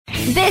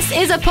This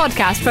is a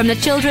podcast from the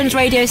children's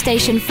radio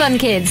station Fun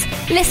Kids.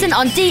 Listen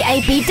on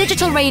DAB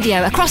digital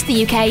radio across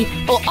the UK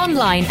or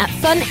online at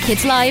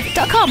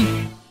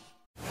funkidslive.com.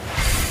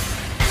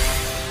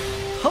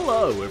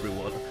 Hello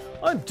everyone,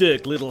 I'm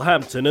Dirk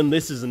Littlehampton and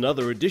this is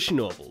another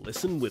edition of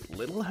Listen with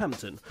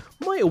Littlehampton,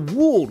 my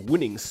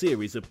award-winning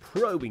series of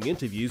probing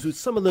interviews with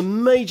some of the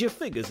major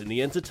figures in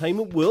the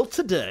entertainment world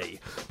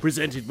today,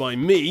 presented by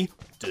me,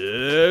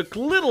 Dirk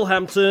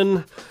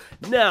Littlehampton.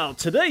 Now,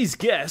 today's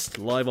guest,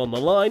 live on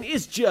the line,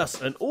 is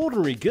just an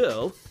ordinary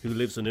girl who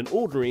lives in an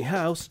ordinary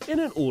house in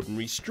an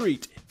ordinary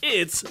street.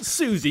 It's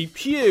Susie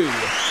Pugh.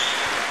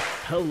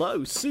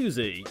 Hello,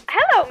 Susie.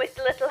 Hello, Mr.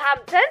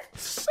 Littlehampton.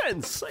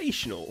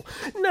 Sensational.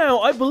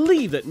 Now, I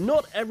believe that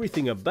not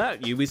everything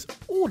about you is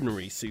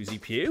ordinary, Susie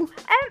Pugh.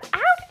 How did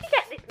you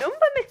get this number,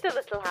 Mr.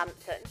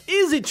 Littlehampton?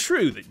 Is it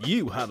true that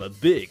you have a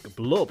big,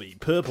 blobby,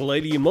 purple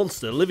alien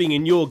monster living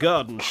in your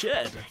garden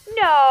shed?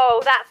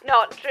 No, that's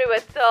not true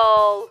at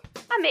all.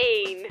 I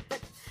mean,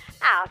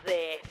 as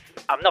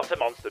if. I'm not a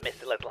monster,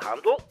 Mr.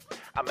 Littlehandle.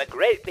 I'm a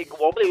great big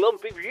wobbly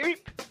lump of youp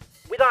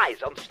with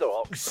eyes on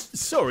stalks.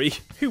 Sorry,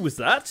 who was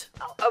that?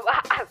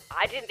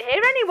 I didn't hear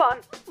anyone.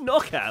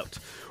 Knockout.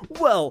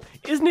 Well,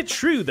 isn't it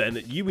true then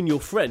that you and your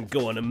friend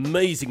go on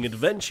amazing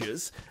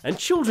adventures and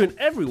children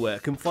everywhere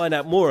can find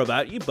out more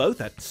about you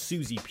both at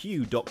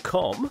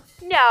susiepugh.com?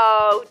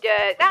 No,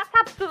 Dirk, that's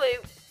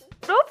absolute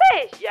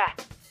rubbish. Yeah,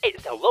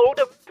 it's a load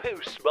of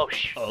poo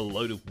smush. A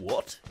load of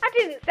what? I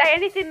didn't say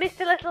anything,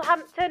 Mr.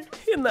 Littlehampton.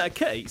 In that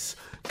case,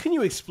 can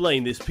you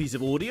explain this piece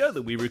of audio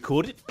that we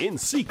recorded in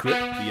secret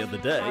the other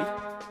day?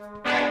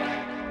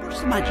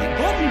 What's the magic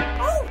button?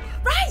 Oh,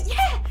 right,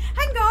 yeah.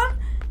 Hang on.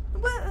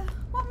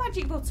 What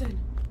magic button?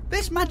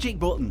 This magic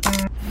button.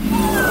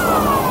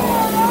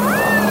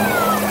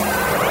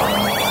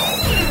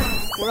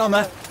 We're on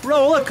a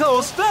roller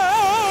coaster.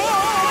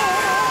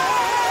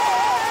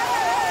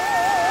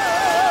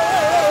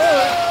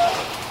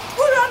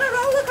 We're on a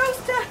roller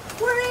coaster.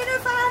 We're in a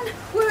van.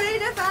 We're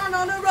in a van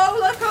on a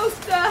roller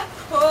coaster.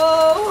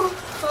 Oh,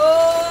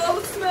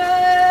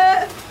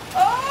 Smith.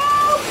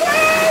 Oh,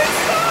 please.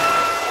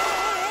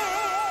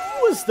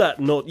 Was that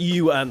not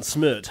you and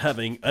Smirt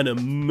having an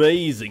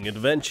amazing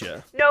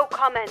adventure? No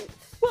comment.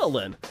 Well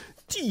then,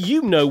 do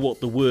you know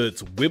what the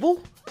words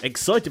wibble,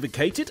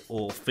 excitificated,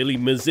 or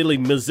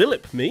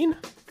filly-mazilly-mazillip mean?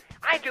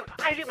 I do,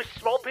 Mr.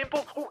 Small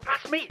Pimple. Oh,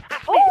 ask me,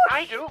 Oh,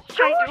 I do.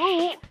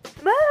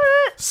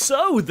 Smart.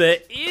 So there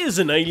is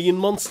an alien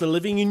monster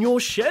living in your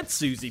shed,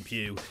 Susie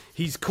Pugh.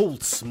 He's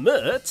called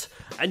Smirt,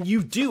 and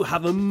you do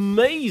have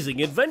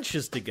amazing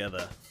adventures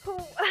together.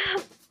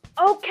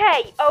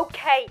 Okay.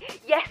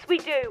 Yes, we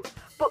do.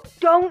 But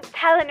don't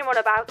tell anyone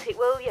about it,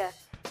 will you?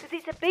 Because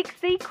it's a big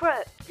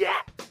secret.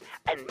 Yeah,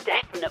 and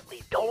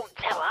definitely don't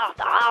tell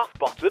Arthur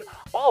Halfbottom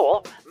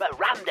or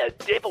Miranda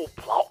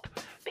Dibbleplop,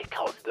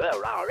 because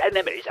they're our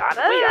enemies, aren't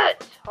we?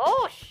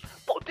 Hush.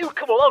 But do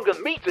come along and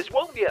meet us,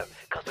 won't you?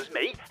 Because there's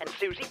me and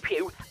Susie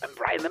Pugh and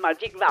Brian the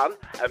Magic Van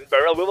and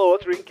Beryl the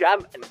Watering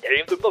Can and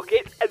Dave the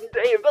Bucket and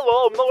Dave the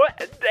Lawnmower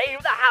and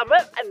Dave the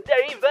Hammer and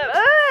Dave the...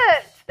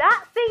 Bert,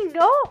 that's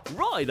enough.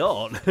 Right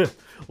on.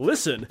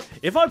 Listen,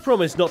 if I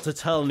promise not to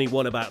tell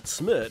anyone about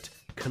Smirt,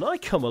 can I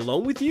come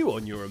along with you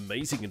on your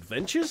amazing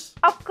adventures?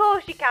 Of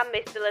course you can,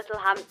 Mr.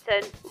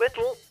 Littlehampton.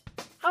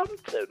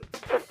 Littlehampton.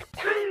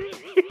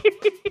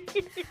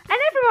 And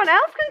everyone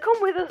else can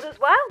come with us as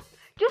well.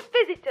 Just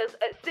visit us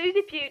at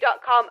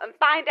susiepugh.com and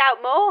find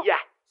out more. Yeah,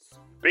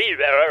 be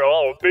there or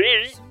I'll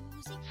be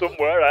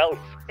somewhere else.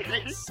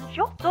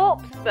 Shut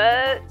up,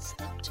 Bert.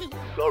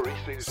 Sorry,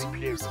 Susie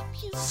Pugh.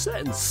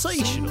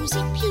 Sensational.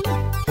 Susie Pugh,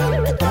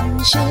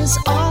 adventures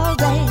all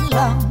day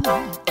long.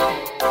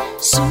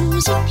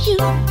 Susie Pugh,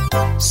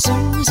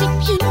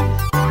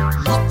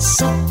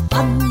 lots of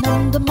fun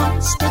and a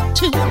monster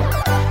too.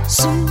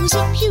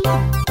 Susie Pugh,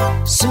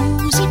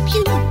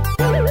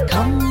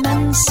 come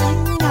and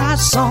sing our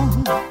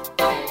song.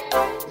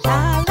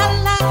 La la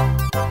la.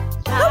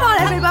 Come on,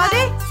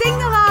 everybody.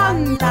 Sing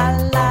along. La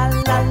la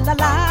la la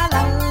la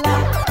la la.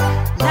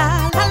 La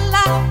la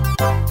la.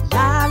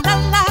 La la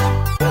la.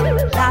 La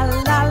la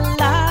la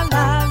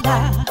la la.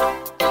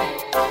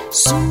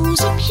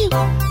 Susie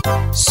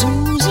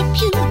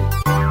Pugh,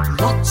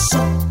 lots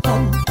of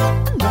fun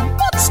and a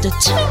monster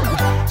too.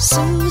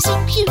 Susie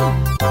Pugh,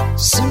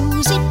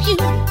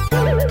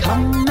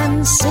 come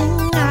and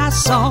sing our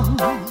song.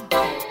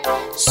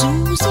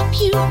 Susie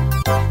Pugh,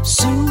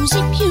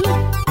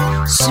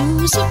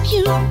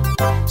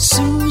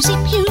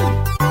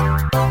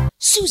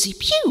 Susie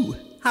Pugh.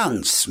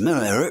 And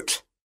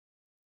Smirt.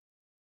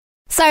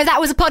 So that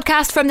was a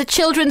podcast from the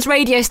children's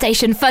radio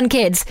station Fun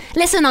Kids.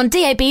 Listen on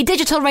DAB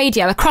digital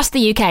radio across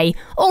the UK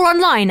or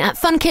online at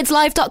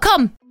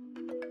funkidslive.com.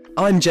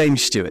 I'm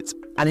James Stewart,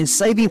 and in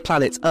Saving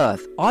Planet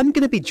Earth, I'm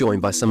going to be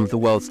joined by some of the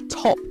world's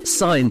top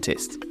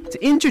scientists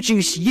to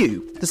introduce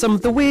you to some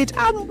of the weird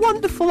and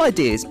wonderful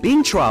ideas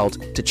being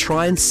trialled to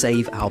try and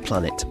save our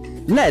planet.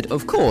 Led,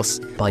 of course,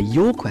 by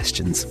your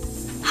questions.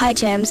 Hi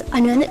James,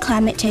 I know that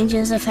climate change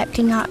is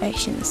affecting our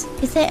oceans.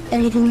 Is there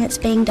anything that's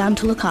being done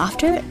to look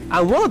after it?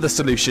 And one of the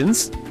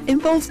solutions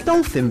involves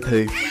dolphin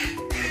poo.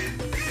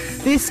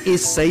 This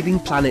is Saving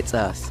Planet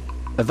Earth,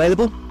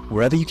 available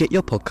wherever you get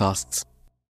your podcasts.